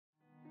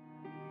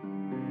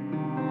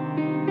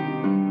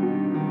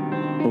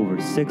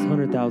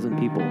600,000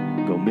 people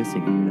go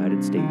missing in the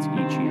United States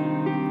each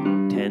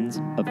year.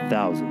 Tens of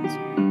thousands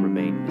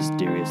remain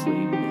mysteriously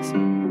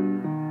missing.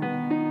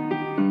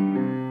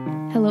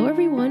 Hello,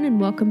 everyone, and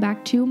welcome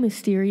back to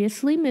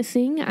Mysteriously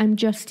Missing. I'm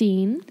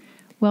Justine.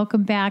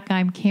 Welcome back.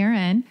 I'm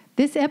Karen.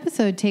 This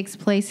episode takes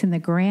place in the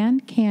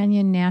Grand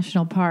Canyon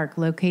National Park,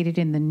 located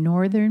in the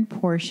northern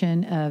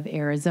portion of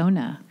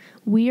Arizona.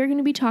 We are going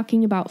to be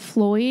talking about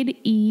Floyd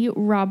E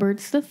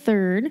Roberts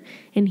III,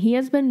 and he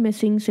has been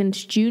missing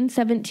since June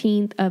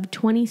 17th of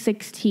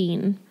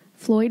 2016.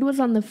 Floyd was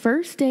on the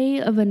first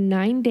day of a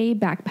 9-day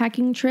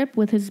backpacking trip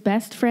with his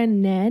best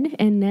friend Ned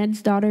and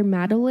Ned's daughter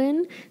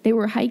Madeline. They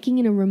were hiking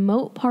in a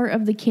remote part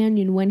of the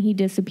canyon when he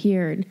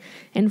disappeared.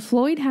 And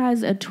Floyd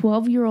has a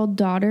 12-year-old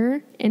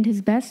daughter, and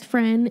his best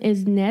friend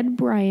is Ned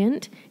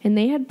Bryant, and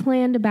they had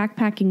planned a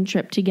backpacking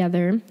trip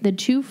together. The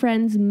two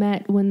friends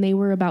met when they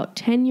were about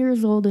 10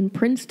 years old in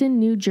Princeton,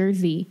 New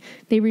Jersey.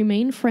 They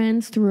remained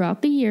friends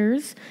throughout the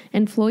years,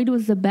 and Floyd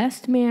was the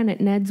best man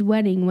at Ned's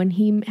wedding when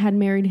he had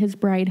married his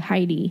bride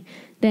Heidi.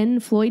 Then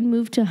Floyd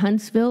moved to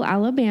Huntsville,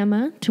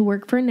 Alabama to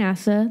work for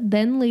NASA,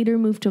 then later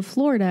moved to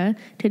Florida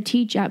to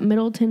teach at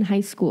Middleton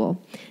High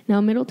School. Now,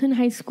 Middleton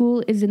High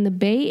School is in the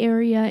Bay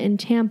Area in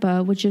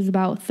Tampa, which is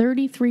about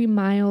 33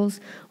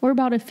 miles or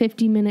about a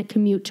 50-minute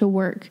commute to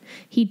work.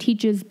 He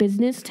teaches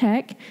business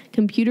tech,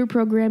 computer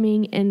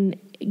programming, and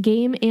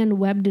game and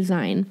web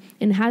design,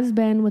 and has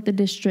been with the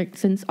district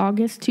since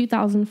August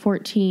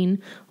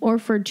 2014, or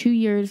for 2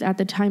 years at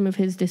the time of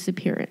his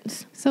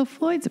disappearance. So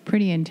Floyd's a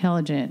pretty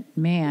intelligent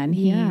man.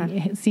 He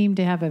seemed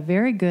to have a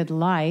very good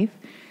life,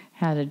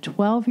 had a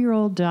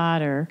 12-year-old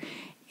daughter,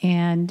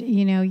 and,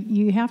 you know,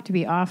 you have to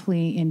be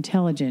awfully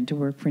intelligent to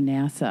work for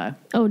NASA.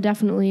 Oh,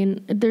 definitely.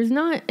 And there's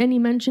not any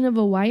mention of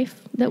a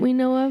wife that we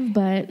know of,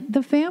 but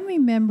the family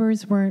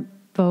members weren't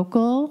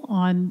vocal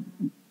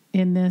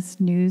in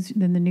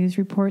the news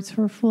reports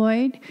for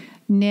Floyd.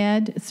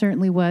 Ned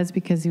certainly was,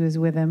 because he was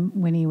with him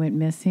when he went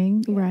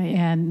missing. Right.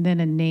 And then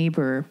a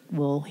neighbor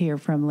we'll hear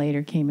from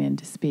later came in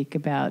to speak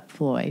about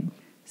Floyd.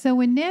 So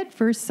when Ned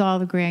first saw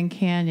the Grand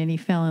Canyon, he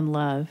fell in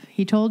love.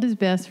 He told his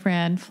best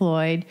friend,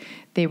 Floyd,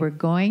 they were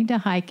going to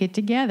hike it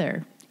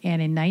together.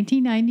 And in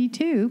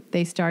 1992,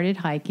 they started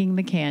hiking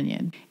the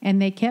canyon.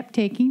 And they kept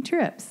taking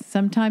trips.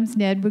 Sometimes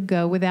Ned would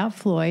go without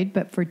Floyd,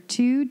 but for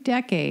 2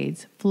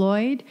 decades,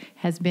 Floyd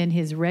has been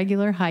his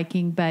regular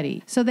hiking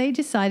buddy. So they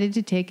decided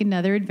to take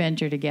another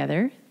adventure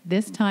together,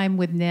 this time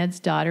with Ned's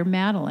daughter,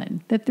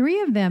 Madeline. The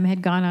three of them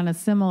had gone on a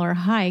similar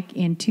hike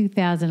in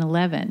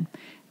 2011.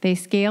 They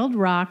scaled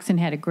rocks and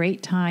had a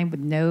great time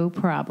with no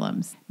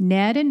problems.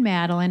 Ned and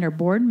Madeline are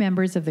board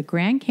members of the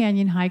Grand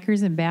Canyon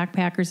Hikers and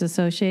Backpackers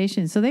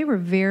Association, so they were are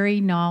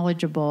very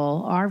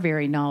knowledgeable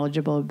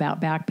about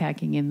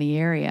backpacking in the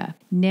area.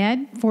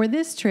 Ned, for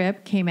this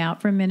trip, came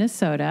out from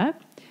Minnesota,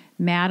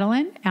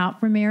 Madeline out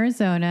from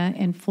Arizona,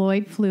 and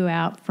Floyd flew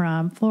out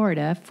from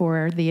Florida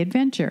for the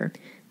adventure.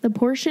 the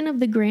portion of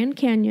the Grand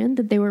Canyon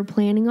that they were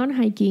planning on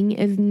hiking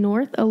is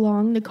north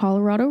along the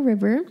Colorado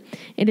River.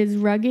 It is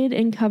rugged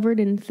and covered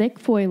in thick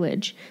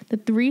foliage. The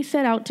three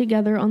set out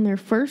together on their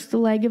first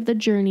leg of the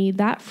journey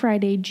that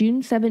Friday,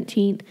 June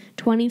 17th,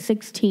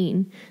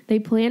 2016. They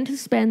planned to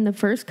spend the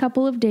first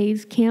couple of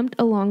days camped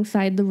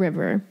alongside the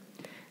river.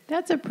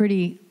 That's a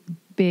pretty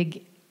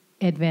big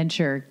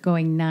adventure,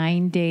 going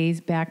 9 days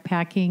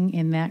backpacking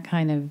in that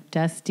kind of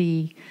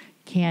dusty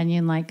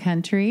canyon-like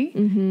country.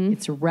 Mm-hmm.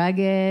 It's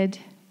rugged.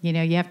 You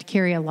know, you have to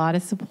carry a lot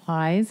of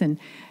supplies, and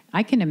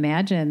I can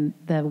imagine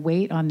the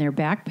weight on their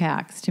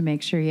backpacks to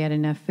make sure you had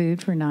enough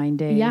food for 9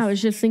 days. Yeah, I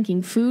was just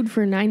thinking food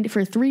for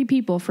 3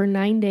 people for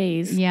 9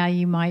 days. Yeah,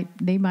 they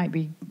might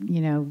be,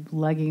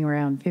 lugging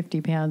around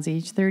 50 pounds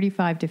each,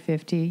 35 to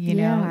 50,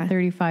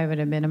 35 at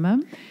a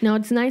minimum. Now,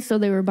 it's nice, so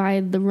they were by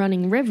the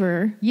running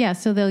river. Yeah,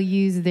 so they'll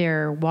use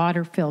their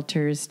water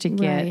filters to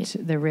get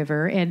the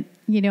river. And,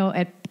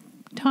 at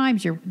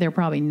times they're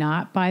probably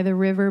not by the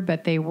river,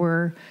 but they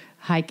were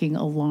hiking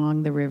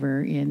along the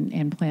river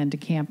and planned to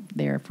camp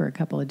there for a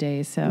couple of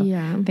days. So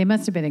they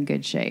must have been in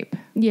good shape.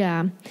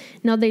 Yeah.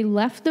 Now, they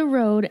left the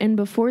road, and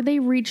before they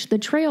reached the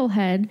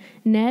trailhead,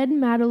 Ned,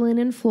 Madeline,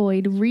 and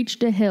Floyd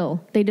reached a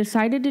hill. They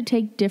decided to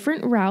take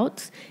different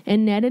routes,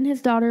 and Ned and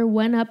his daughter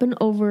went up and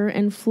over,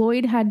 and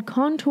Floyd had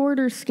contoured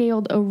or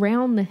scaled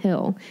around the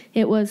hill.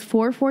 It was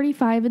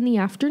 4:45 in the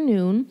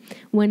afternoon.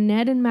 When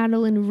Ned and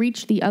Madeline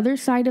reached the other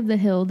side of the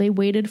hill, they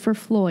waited for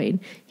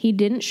Floyd. He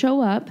didn't show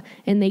up,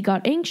 and they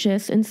got anxious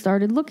and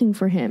started looking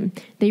for him.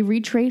 They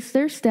retraced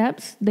their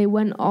steps. They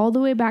went all the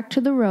way back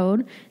to the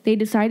road. They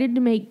decided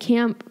to make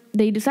camp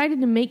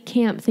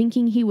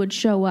thinking he would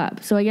show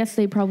up. So I guess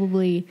they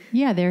probably...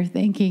 Yeah, they're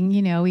thinking,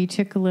 he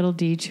took a little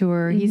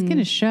detour. Mm-hmm. He's going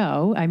to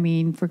show. I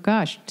mean, for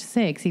gosh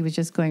sakes, he was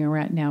just going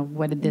around. Now,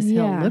 what did this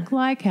hill look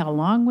like? How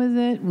long was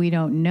it? We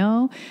don't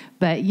know.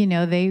 But,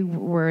 they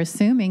were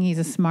assuming he's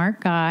a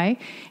smart guy.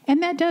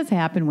 And that does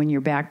happen when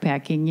you're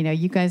backpacking.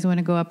 You guys want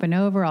to go up and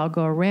over. I'll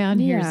go around.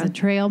 Yeah. Here's the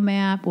trail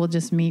map. We'll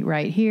just meet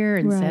right here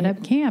and set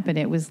up camp. And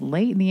it was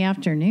late in the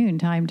afternoon,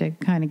 time to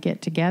kind of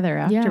get together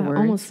afterwards. Yeah,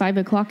 almost 5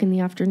 o'clock in the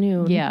afternoon.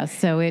 afternoon. Yeah,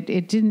 so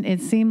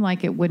it seemed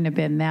like it wouldn't have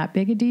been that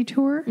big a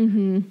detour.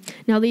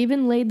 Now, they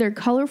even laid their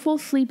colorful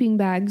sleeping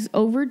bags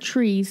over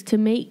trees to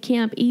make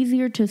camp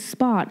easier to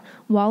spot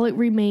while it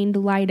remained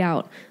light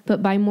out.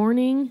 But by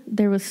morning,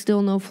 there was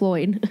still no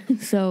Floyd.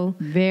 So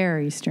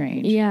very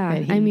strange. Yeah,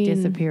 that he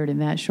disappeared in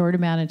that short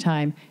amount of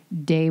time,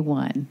 day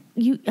one.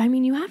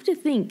 You have to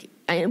think,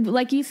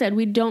 like you said,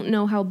 we don't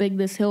know how big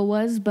this hill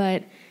was,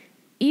 but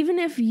even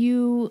if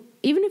you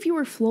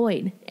were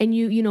Floyd and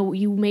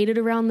you made it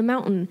around the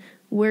mountain,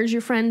 where's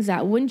your friends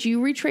at? Wouldn't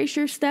you retrace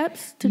your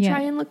steps to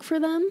try and look for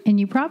them? And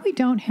you probably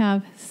don't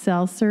have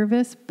cell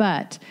service,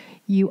 but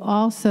you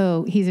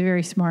also, he's a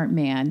very smart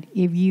man.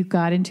 If you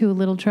got into a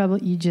little trouble,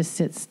 you just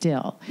sit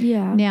still.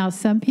 Yeah. Now,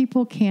 some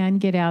people can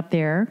get out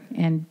there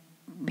and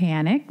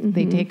panic.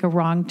 They take a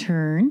wrong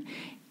turn.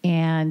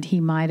 And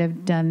he might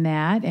have done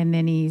that. And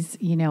then he's,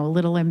 a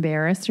little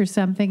embarrassed or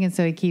something. And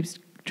so he keeps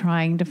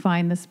trying to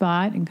find the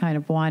spot and kind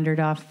of wandered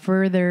off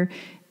further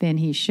than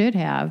he should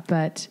have.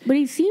 But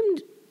he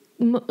seemed,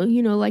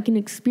 like an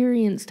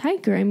experienced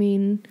hiker. I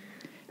mean,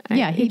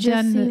 yeah, he'd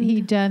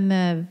done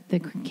the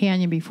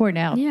canyon before.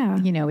 Now,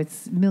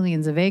 it's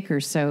millions of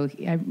acres, so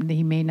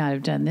he may not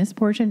have done this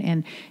portion.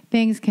 And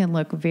things can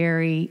look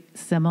very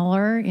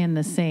similar in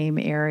the same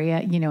area,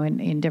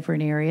 in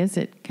different areas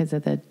because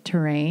of the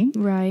terrain.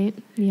 Right,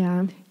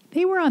 yeah.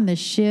 They were on the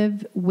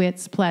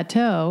Shivwitz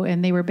Plateau,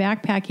 and they were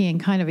backpacking in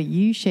kind of a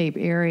U-shaped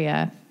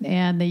area,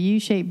 and the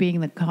U-shape being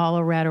the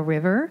Colorado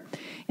River.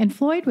 And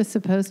Floyd was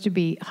supposed to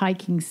be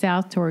hiking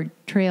south toward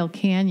Trail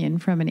Canyon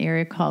from an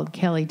area called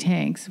Kelly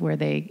Tanks, where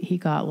he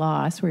got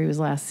lost, where he was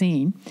last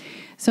seen.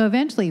 So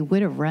eventually he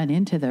would have run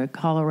into the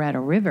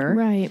Colorado River.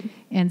 Right.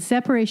 And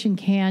Separation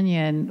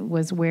Canyon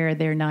was where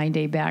their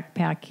 9-day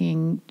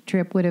backpacking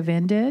trip would have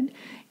ended.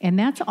 And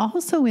that's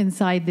also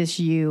inside this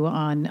U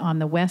on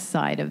the west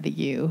side of the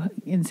U.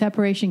 And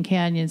Separation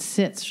Canyon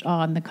sits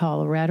on the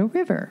Colorado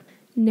River.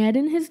 Ned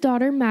and his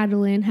daughter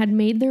Madeline had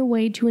made their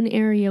way to an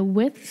area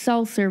with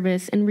cell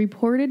service and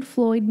reported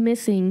Floyd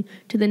missing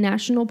to the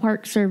National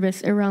Park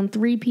Service around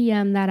 3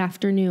 p.m. that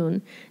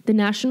afternoon. The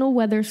National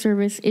Weather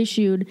Service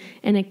issued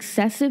an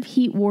excessive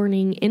heat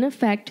warning in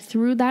effect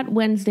through that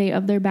Wednesday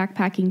of their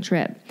backpacking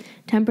trip.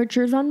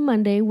 Temperatures on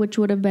Monday, which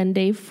would have been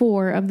day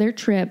 4 of their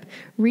trip,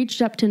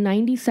 reached up to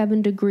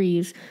 97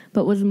 degrees,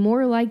 but was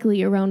more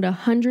likely around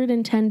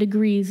 110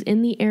 degrees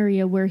in the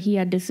area where he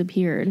had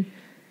disappeared.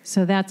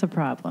 So that's a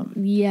problem.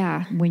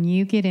 Yeah. When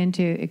you get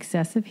into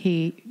excessive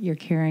heat, you're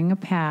carrying a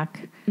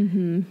pack,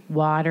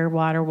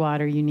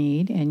 water you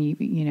need. And,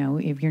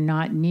 if you're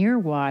not near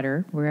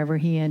water, wherever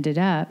he ended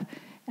up,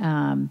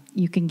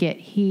 you can get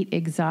heat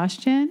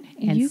exhaustion.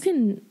 And you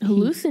can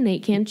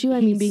hallucinate, can't you?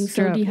 I mean, being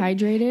so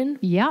dehydrated.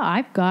 Yeah,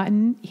 I've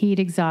gotten heat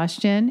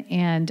exhaustion,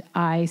 and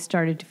I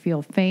started to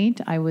feel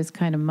faint. I was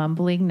kind of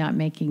mumbling, not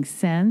making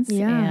sense.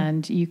 Yeah.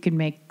 And you can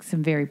make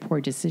some very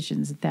poor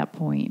decisions at that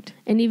point.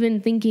 And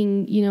even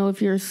thinking,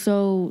 if you're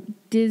so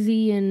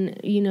dizzy and,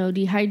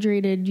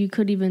 dehydrated, you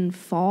could even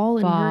fall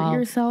and hurt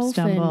yourself.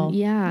 Stumble.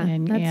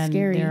 And that's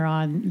scary. They're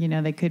on,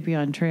 they could be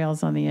on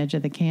trails on the edge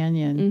of the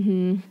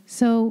canyon.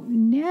 So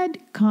Ned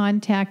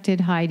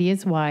contacted Heidi,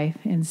 his wife,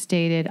 and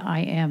stated, "I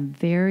am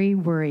very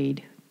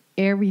worried.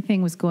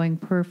 Everything was going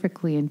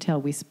perfectly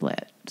until we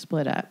split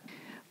up."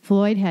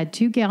 Floyd had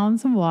 2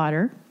 gallons of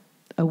water,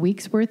 a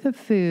week's worth of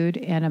food,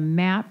 and a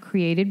map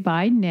created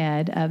by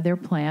Ned of their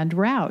planned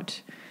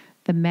route.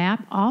 The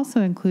map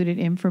also included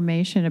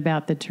information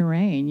about the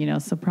terrain,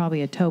 so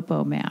probably a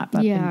topo map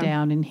up and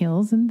down in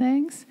hills and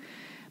things.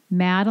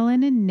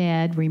 Madeline and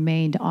Ned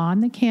remained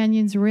on the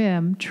canyon's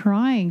rim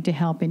trying to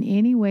help in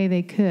any way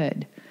they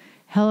could.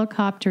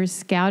 Helicopters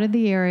scouted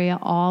the area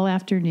all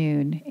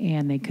afternoon,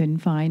 and they couldn't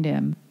find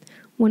him.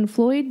 When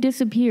Floyd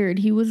disappeared,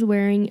 he was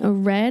wearing a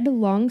red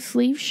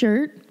long-sleeve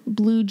shirt,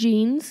 blue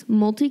jeans,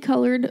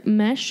 multicolored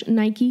mesh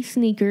Nike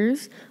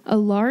sneakers, a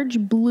large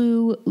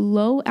blue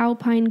low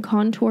alpine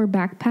contour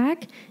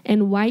backpack,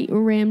 and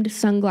white-rimmed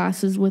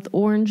sunglasses with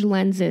orange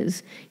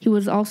lenses. He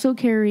was also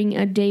carrying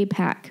a day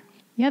pack.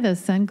 Yeah, those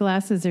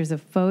sunglasses, there's a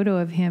photo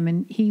of him,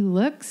 and he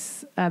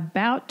looks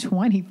about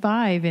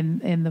 25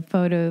 in the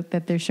photo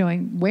that they're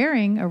showing,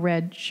 wearing a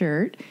red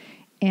shirt.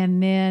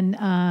 And then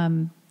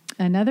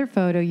another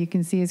photo, you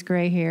can see his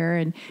gray hair,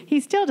 and he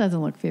still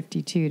doesn't look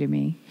 52 to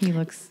me. He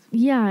looks...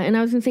 Yeah, and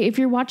I was going to say, if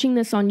you're watching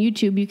this on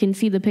YouTube, you can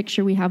see the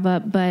picture we have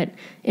up, but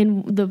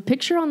in the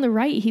picture on the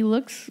right, he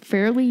looks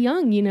fairly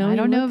young, I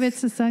don't know if it's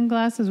the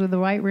sunglasses with the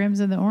white rims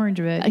and the orange,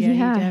 but he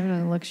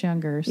definitely looks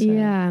younger. So.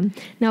 Yeah.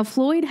 Now,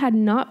 Floyd had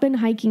not been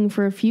hiking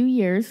for a few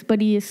years,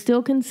 but he is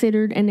still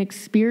considered an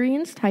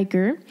experienced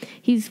hiker.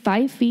 He's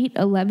 5 feet,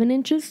 11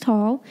 inches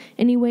tall,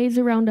 and he weighs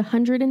around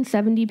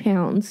 170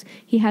 pounds.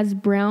 He has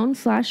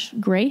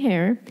brown/gray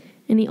hair,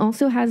 and he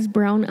also has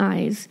brown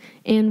eyes.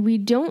 And we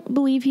don't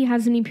believe he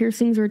has any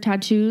piercings or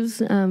tattoos.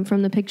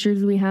 From the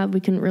pictures we have, we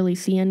couldn't really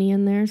see any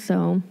in there,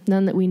 so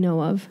none that we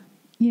know of.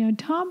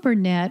 Tom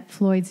Burnett,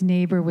 Floyd's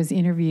neighbor, was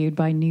interviewed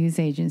by news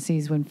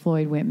agencies when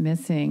Floyd went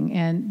missing,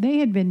 and they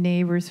had been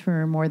neighbors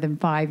for more than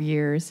 5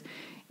 years.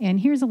 And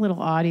here's a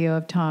little audio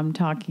of Tom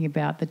talking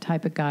about the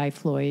type of guy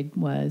Floyd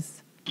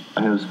was.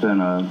 Has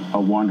been a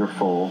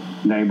wonderful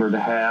neighbor to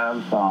have.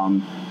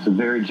 He's a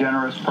very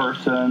generous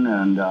person,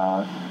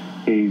 and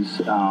he's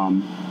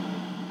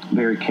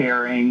very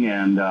caring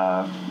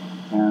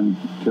and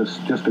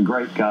just a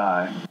great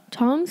guy.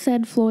 Tom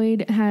said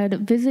Floyd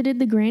had visited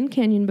the Grand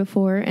Canyon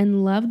before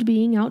and loved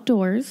being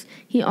outdoors.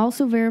 He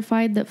also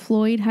verified that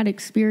Floyd had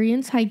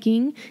experience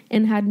hiking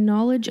and had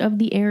knowledge of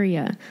the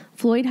area.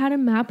 Floyd had a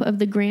map of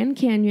the Grand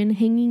Canyon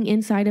hanging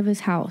inside of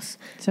his house.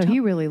 So he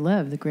really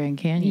loved the Grand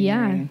Canyon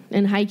area.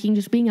 And hiking,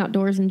 just being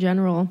outdoors in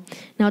general.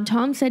 Now,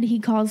 Tom said he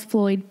calls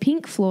Floyd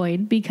Pink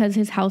Floyd because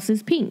his house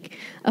is pink,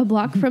 a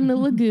block from the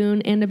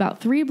lagoon and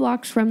about 3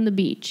 blocks from the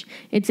beach.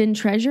 It's in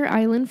Treasure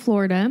Island,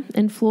 Florida,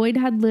 and Floyd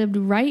had lived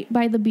right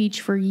by the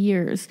beach for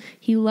years.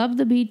 He loved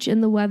the beach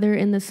and the weather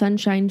in the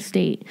Sunshine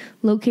State,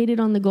 located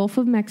on the Gulf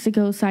of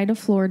Mexico side of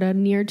Florida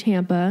near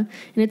Tampa,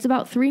 and it's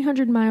about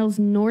 300 miles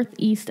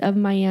northeast of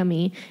Miami.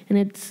 And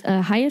its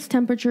highest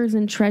temperatures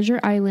in Treasure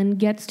Island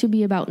gets to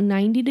be about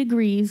 90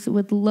 degrees,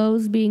 with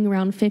lows being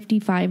around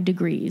 55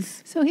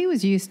 degrees. So he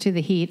was used to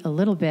the heat a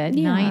little bit,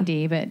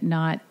 90, but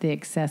not the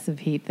excessive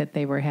heat that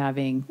they were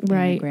having in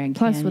the Grand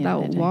Plus Canyon.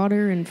 without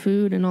water and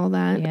food and all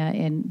that. Yeah,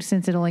 and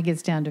since it only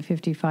gets down to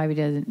 55, he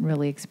doesn't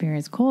really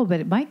experience cold, but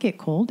it might get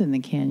cold in the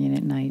canyon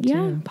at night,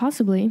 Yeah, too.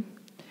 possibly.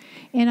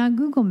 And on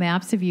Google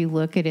Maps, if you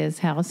look at his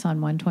house on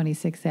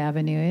 126th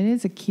Avenue, it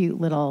is a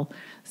cute little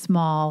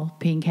small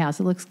pink house.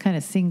 It looks kind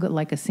of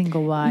like a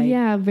single wide.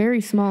 Yeah, very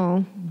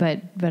small.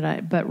 But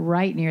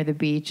right near the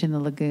beach and the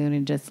lagoon,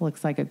 and just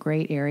looks like a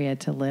great area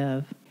to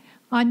live.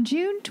 On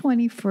June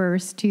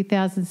 21st,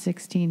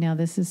 2016, now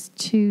this is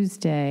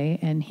Tuesday,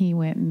 and he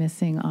went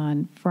missing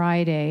on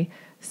Friday,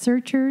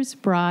 searchers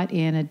brought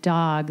in a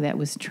dog that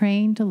was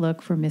trained to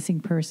look for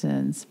missing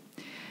persons.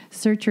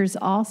 Searchers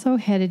also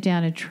headed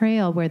down a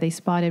trail where they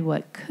spotted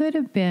what could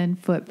have been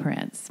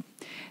footprints.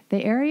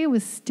 The area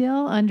was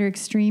still under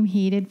extreme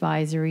heat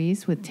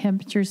advisories, with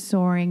temperatures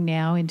soaring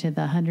now into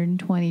the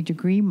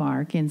 120-degree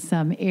mark in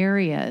some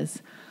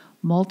areas.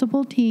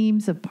 Multiple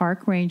teams of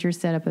park rangers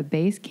set up a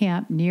base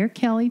camp near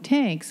Kelly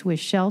Tanks with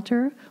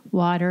shelter,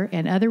 water,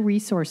 and other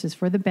resources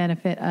for the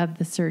benefit of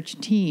the search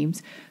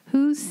teams,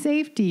 whose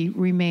safety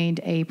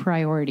remained a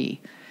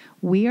priority.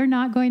 We are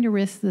not going to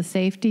risk the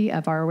safety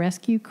of our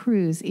rescue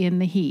crews in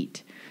the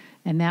heat.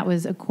 And that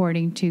was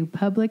according to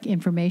Public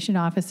Information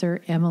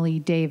Officer Emily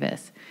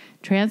Davis.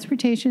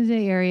 Transportation to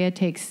the area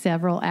takes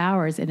several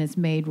hours and has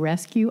made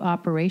rescue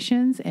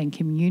operations and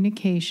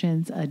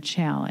communications a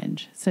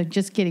challenge. So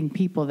just getting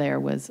people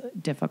there was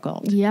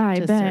difficult. Yeah,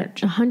 I bet.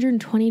 Search.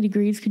 120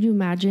 degrees, could you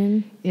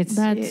imagine?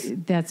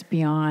 That's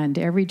beyond.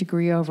 Every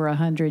degree over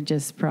 100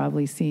 just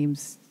probably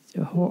seems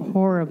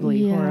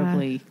horribly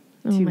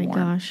Oh my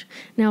gosh.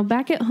 Now,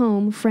 back at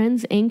home,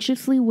 friends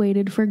anxiously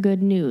waited for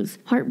good news.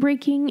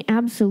 Heartbreaking,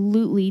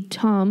 absolutely,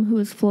 Tom, who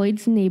is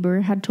Floyd's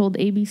neighbor, had told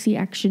ABC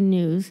Action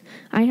News,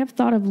 "I have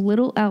thought of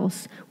little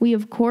else. We,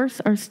 of course,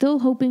 are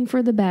still hoping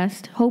for the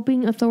best,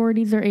 hoping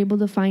authorities are able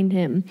to find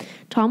him."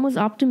 Tom was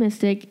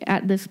optimistic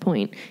at this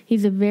point.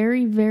 He's a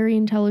very, very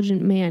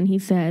intelligent man, he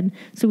said,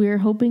 so we are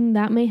hoping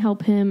that may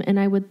help him, and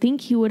I would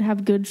think he would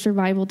have good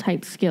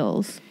survival-type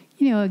skills.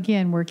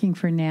 Again, working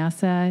for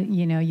NASA,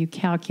 you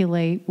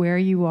calculate where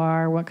you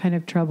are, what kind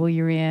of trouble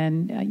you're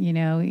in,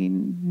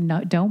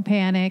 don't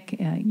panic.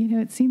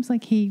 It seems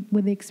like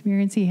with the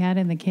experience he had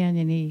in the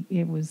canyon,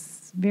 it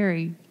was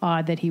very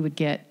odd that he would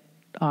get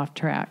off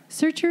track.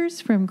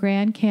 Searchers from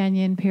Grand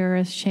Canyon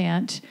Parish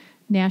Chant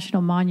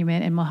National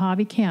Monument in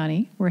Mojave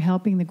County were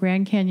helping the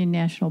Grand Canyon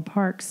National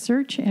Park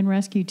search and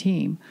rescue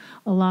team,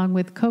 along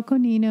with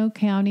Coconino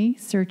County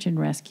Search and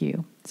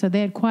Rescue. So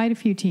they had quite a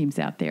few teams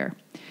out there.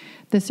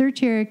 The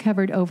search area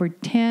covered over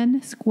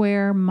 10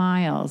 square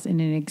miles in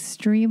an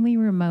extremely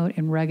remote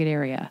and rugged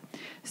area.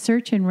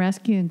 Search and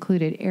rescue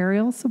included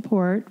aerial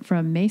support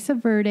from Mesa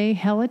Verde,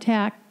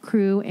 heli-tac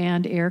crew,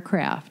 and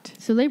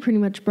aircraft. So they pretty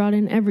much brought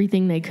in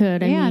everything they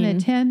could. In a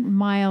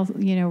 10-mile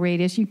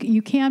radius,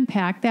 you can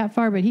pack that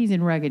far, but he's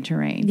in rugged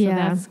terrain.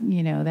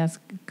 So that's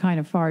kind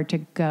of far to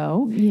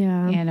go.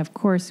 Yeah. And of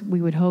course,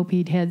 we would hope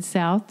he'd head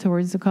south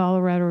towards the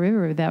Colorado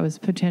River if that was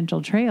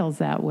potential trails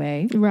that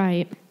way.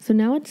 Right. So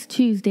now it's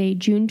Tuesday,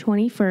 June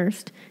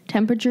 21st.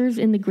 Temperatures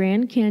in the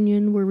Grand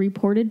Canyon were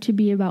reported to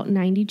be about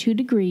 92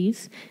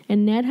 degrees,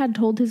 and Ned had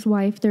told his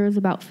wife there was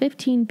about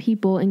 15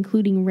 people,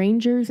 including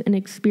rangers and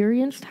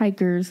experienced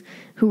hikers,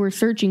 who were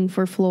searching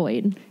for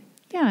Floyd.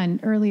 Yeah, and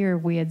earlier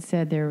we had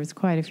said there was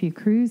quite a few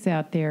crews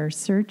out there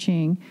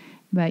searching,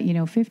 but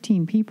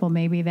 15 people,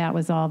 maybe that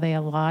was all they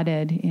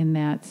allotted in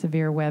that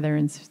severe weather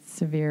and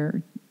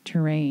severe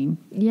terrain.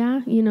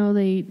 Yeah,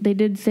 they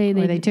did say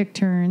Or they took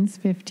turns,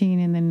 15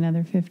 and then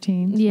another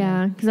 15. So.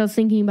 Yeah, because I was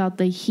thinking about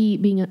the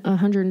heat being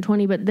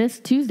 120, but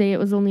this Tuesday it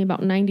was only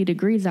about 90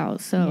 degrees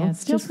out. So yeah,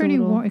 it's still pretty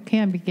warm. It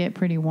can get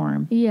pretty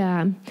warm.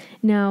 Yeah.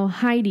 Now,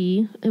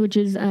 Heidi, which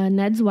is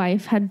Ned's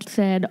wife, had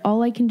said,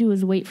 "All I can do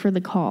is wait for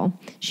the call."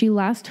 She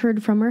last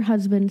heard from her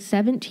husband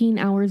 17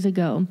 hours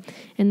ago,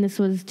 and this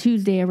was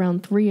Tuesday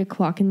around 3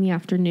 o'clock in the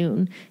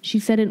afternoon. She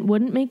said it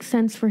wouldn't make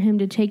sense for him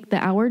to take the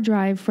hour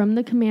drive from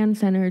the command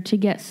center to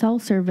get cell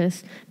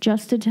service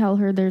just to tell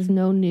her there's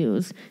no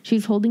news.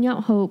 She's holding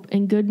out hope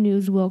and good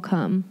news will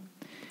come.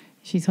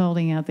 She's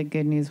holding out that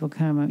good news will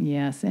come,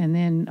 yes. And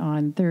then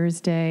on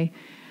Thursday,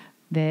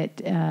 that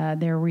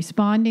their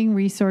responding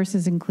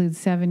resources include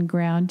 7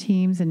 ground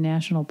teams and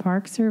National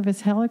Park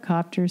Service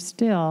helicopters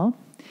still.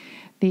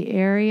 The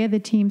area the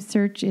team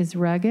search is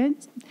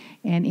rugged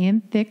and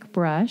in thick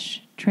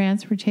brush.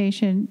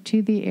 Transportation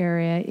to the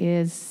area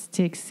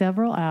takes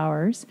several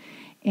hours.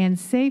 And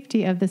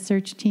safety of the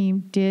search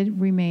team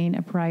did remain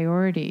a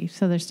priority.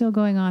 So they're still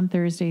going on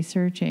Thursday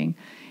searching.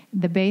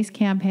 The base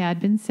camp had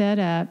been set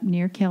up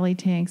near Kelly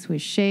tanks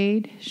with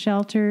shade,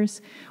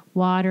 shelters,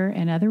 water,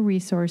 and other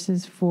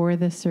resources for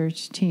the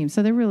search team.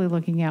 So they're really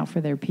looking out for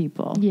their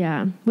people.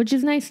 Yeah, which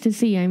is nice to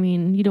see. I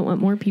mean, you don't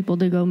want more people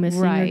to go missing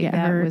or get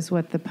hurt. That was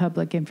what the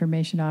public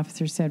information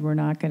officer said. We're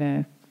not going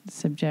to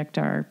subject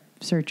our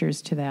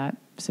searchers to that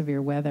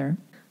severe weather.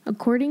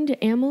 According to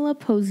Amala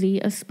Posey,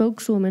 a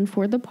spokeswoman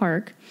for the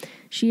park,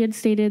 she had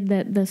stated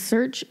that the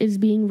search is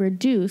being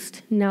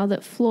reduced now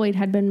that Floyd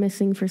had been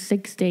missing for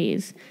 6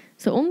 days.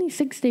 So only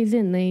 6 days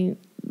in,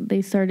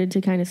 they started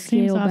to kind of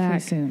scale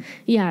back. Soon.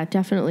 Yeah,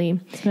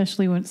 definitely.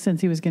 Especially since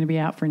he was going to be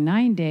out for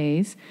 9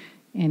 days,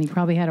 and he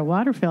probably had a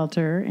water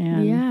filter.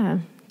 And yeah,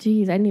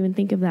 geez, I didn't even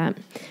think of that.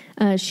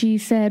 She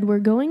said, "We're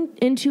going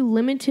into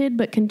limited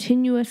but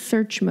continuous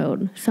search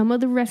mode. Some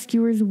of the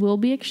rescuers will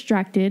be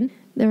extracted.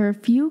 There are a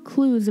few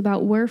clues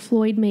about where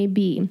Floyd may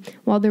be.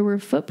 While there were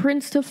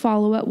footprints to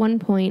follow at one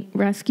point,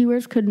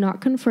 rescuers could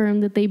not confirm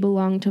that they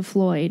belonged to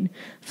Floyd.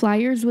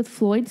 Flyers with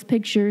Floyd's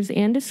pictures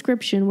and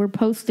description were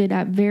posted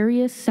at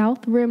various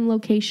South Rim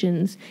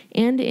locations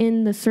and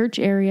in the search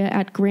area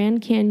at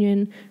Grand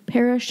Canyon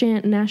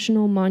Parashant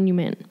National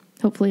Monument."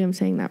 Hopefully I'm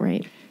saying that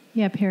right.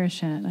 Yeah,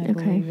 Parashant, I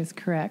believe is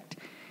correct.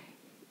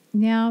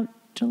 Now,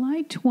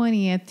 July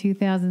 20th,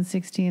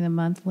 2016, a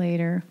month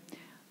later,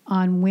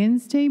 on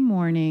Wednesday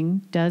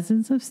morning,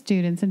 dozens of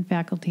students and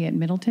faculty at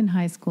Middleton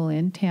High School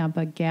in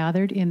Tampa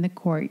gathered in the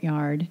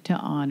courtyard to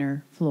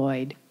honor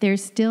Floyd.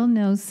 There's still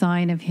no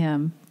sign of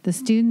him. The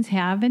students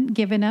haven't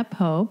given up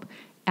hope.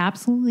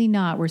 Absolutely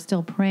not. We're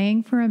still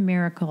praying for a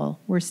miracle.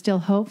 We're still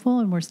hopeful,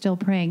 and we're still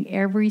praying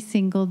every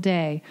single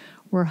day.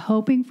 We're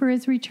hoping for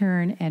his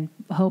return and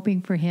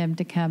hoping for him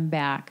to come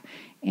back.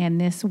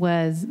 And this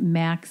was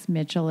Max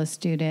Mitchell, a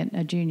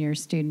junior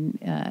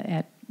student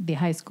at the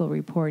high school,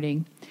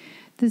 reporting.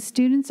 The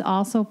students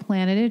also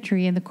planted a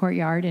tree in the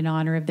courtyard in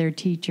honor of their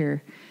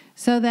teacher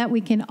so that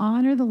we can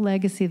honor the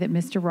legacy that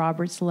Mr.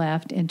 Roberts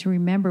left and to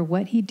remember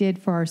what he did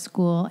for our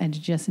school and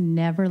to just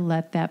never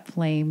let that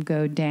flame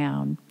go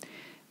down.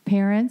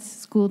 Parents,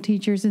 school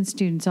teachers, and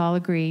students all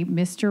agree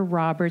Mr.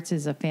 Roberts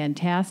is a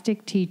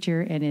fantastic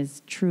teacher and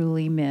is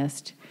truly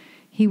missed.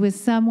 He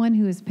was someone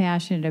who was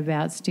passionate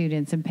about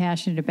students and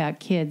passionate about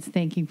kids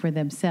thinking for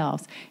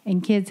themselves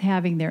and kids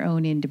having their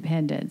own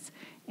independence.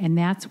 And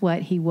that's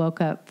what he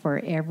woke up for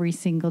every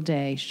single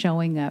day,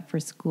 showing up for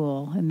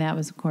school. And that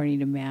was according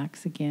to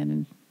Max again.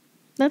 And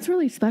that's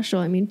really special.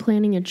 I mean,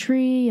 planting a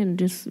tree and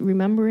just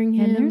remembering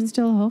him. And they're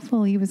still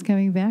hopeful he was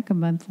coming back a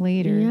month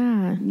later.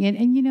 Yeah.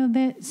 And you know,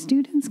 that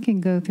students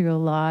can go through a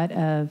lot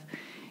of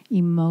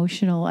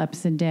emotional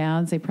ups and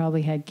downs. They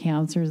probably had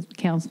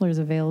counselors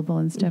available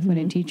and stuff when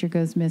a teacher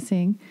goes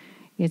missing.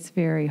 It's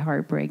very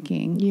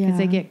heartbreaking because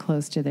they get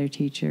close to their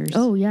teachers.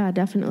 Oh, yeah,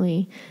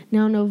 definitely.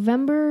 Now,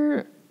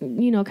 November,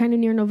 kind of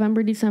near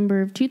November,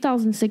 December of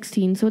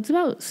 2016, so it's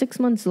about 6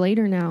 months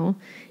later now,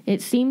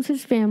 it seems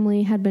his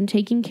family had been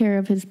taking care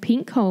of his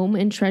pink home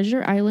in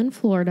Treasure Island,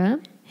 Florida.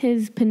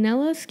 His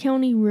Pinellas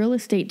County real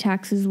estate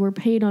taxes were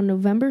paid on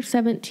November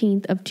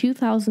 17th of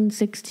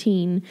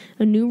 2016.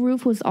 A new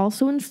roof was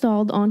also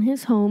installed on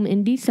his home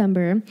in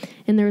December,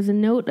 and there was a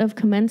note of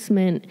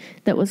commencement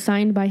that was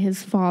signed by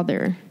his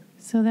father.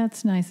 So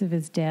that's nice of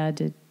his dad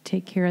to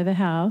take care of the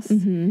house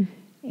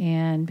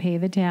and pay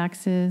the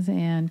taxes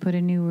and put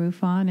a new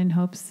roof on in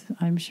hopes,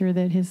 I'm sure,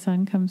 that his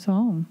son comes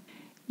home.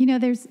 You know,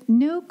 there's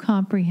no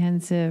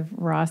comprehensive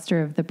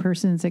roster of the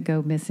persons that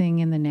go missing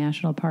in the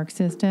national park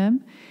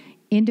system.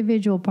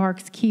 Individual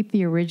parks keep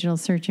the original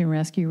search and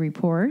rescue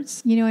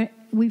reports. You know,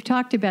 we've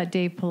talked about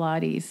Dave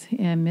Pilates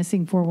and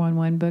Missing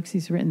 411 books.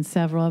 He's written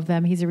several of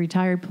them. He's a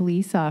retired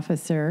police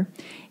officer,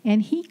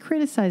 and he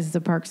criticizes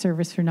the Park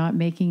Service for not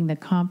making the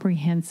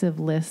comprehensive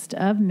list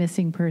of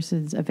missing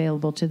persons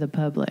available to the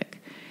public.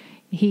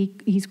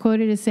 He's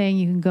quoted as saying,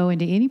 "You can go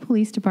into any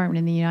police department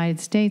in the United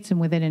States,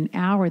 and within an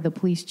hour, the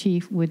police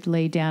chief would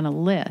lay down a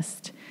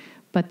list.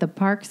 but the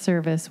Park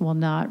Service will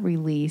not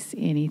release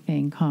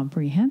anything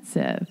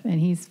comprehensive. And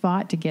he's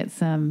fought to get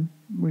some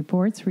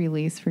reports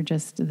released for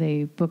just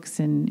the books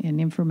and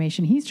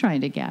information he's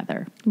trying to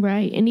gather.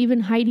 Right. And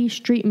even Heidi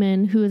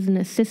Streetman, who is an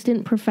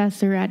assistant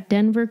professor at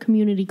Denver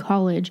Community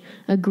College,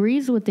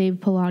 agrees with Dave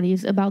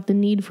Pilates about the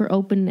need for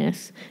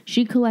openness.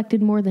 She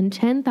collected more than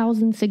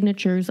 10,000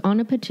 signatures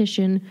on a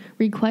petition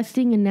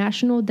requesting a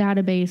national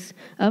database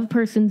of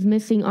persons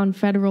missing on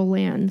federal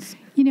lands.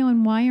 You know,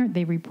 and why aren't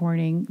they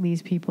reporting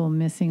these people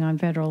missing on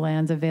federal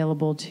lands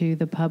available to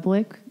the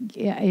public?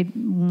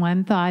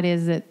 One thought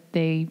is that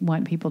they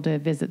want people to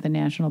visit the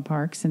national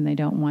parks and they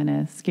don't want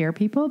to scare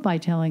people by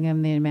telling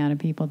them the amount of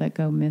people that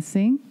go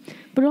missing.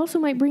 But it also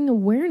might bring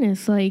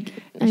awareness. Like,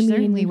 It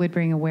certainly would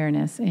bring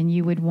awareness. And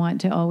you would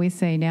want to always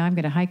say, now I'm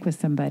going to hike with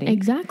somebody.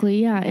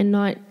 Exactly, yeah. And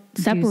not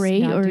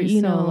separate not or, do you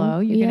solo. know.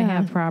 You're going to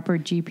have proper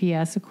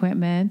GPS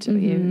equipment,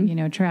 you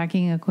know,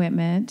 tracking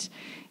equipment.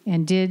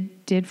 And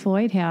did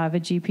Floyd have a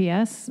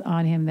GPS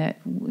on him that,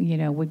 you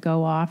know, would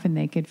go off and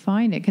they could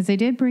find it? Because they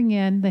did bring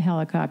in the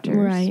helicopters.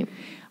 Right.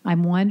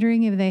 I'm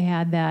wondering if they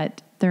had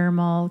that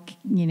thermal,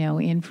 you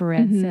know,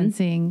 infrared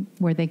sensing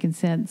where they can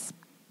sense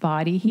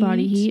body heat.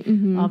 Body heat.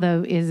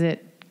 Although, is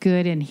it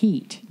good in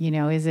heat? You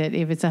know, is it,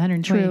 if it's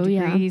 120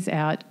 degrees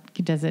out,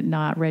 does it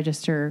not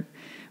register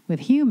with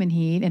human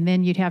heat? And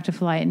then you'd have to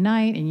fly at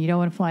night, and you don't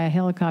want to fly a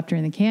helicopter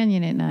in the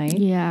canyon at night.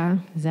 Yeah.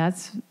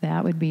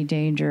 That would be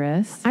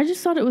dangerous. I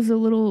just thought it was a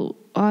little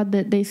odd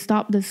that they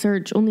stopped the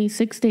search only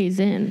 6 days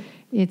in.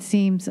 It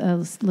seems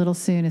a little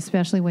soon,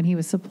 especially when he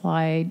was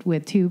supplied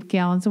with 2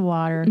 gallons of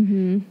water.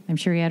 I'm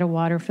sure he had a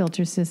water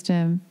filter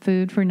system,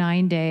 food for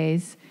 9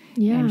 days.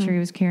 Yeah. I'm sure he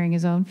was carrying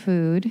his own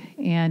food.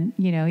 And,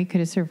 you know, he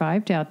could have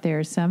survived out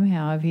there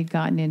somehow if he'd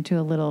gotten into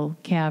a little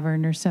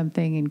cavern or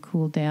something and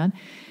cooled down.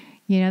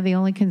 You know, the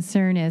only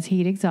concern is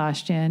heat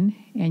exhaustion,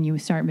 and you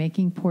start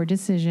making poor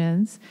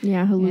decisions.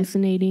 Yeah,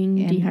 hallucinating,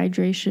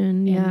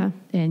 dehydration,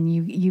 And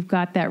you've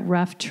got that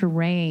rough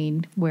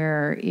terrain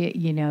where,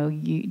 you know,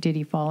 did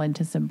he fall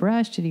into some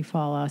brush? Did he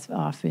fall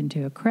off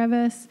into a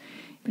crevice?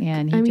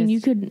 And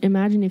you could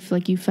imagine if,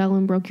 like, you fell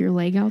and broke your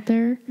leg out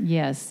there.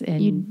 Yes.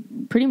 And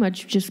you'd pretty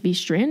much just be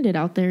stranded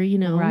out there, you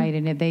know. Right.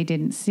 And if they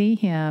didn't see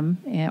him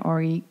or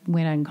he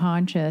went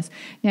unconscious.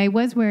 Now, he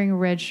was wearing a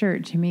red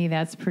shirt. To me,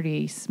 that's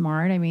pretty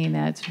smart. I mean,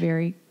 that's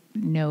very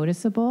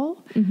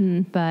noticeable.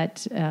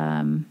 But,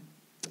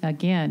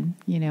 again,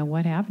 you know,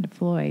 what happened to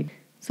Floyd?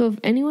 So if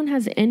anyone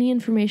has any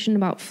information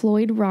about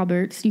Floyd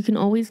Roberts, you can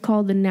always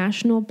call the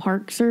National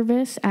Park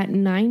Service at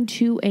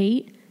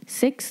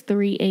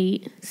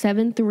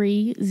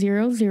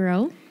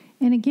 928-638-7300.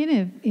 And again,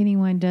 if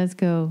anyone does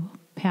go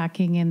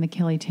packing in the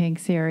Kelly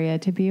Tanks area,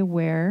 to be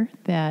aware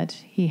that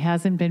he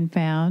hasn't been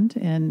found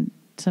and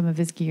some of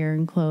his gear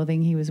and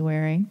clothing he was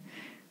wearing.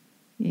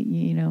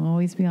 You know,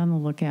 always be on the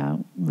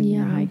lookout when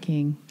you're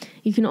hiking.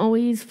 You can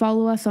always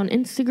follow us on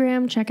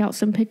Instagram, check out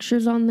some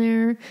pictures on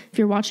there. If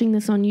you're watching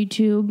this on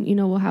YouTube, you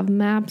know, we'll have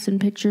maps and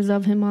pictures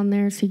of him on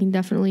there, so you can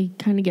definitely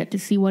kind of get to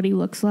see what he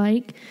looks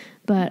like.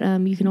 But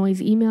you can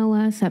always email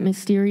us at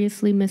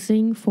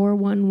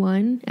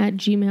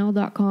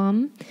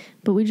mysteriously.missing411@gmail.com.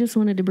 But we just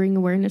wanted to bring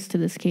awareness to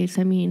this case.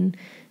 I mean,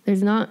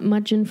 there's not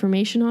much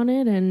information on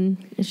it, and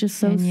it's just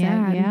so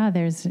sad. Yeah,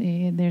 there's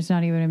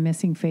not even a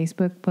missing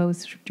Facebook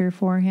poster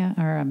for him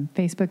or a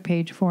Facebook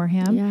page for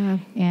him. Yeah,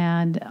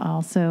 and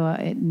also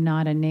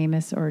not a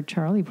NamUs or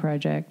Charlie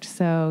project.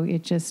 So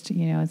it just,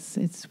 you know,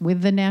 it's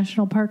with the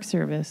National Park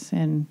Service,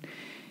 and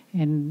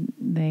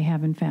they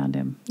haven't found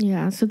him.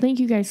 Yeah. So thank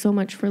you guys so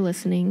much for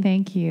listening.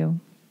 Thank you.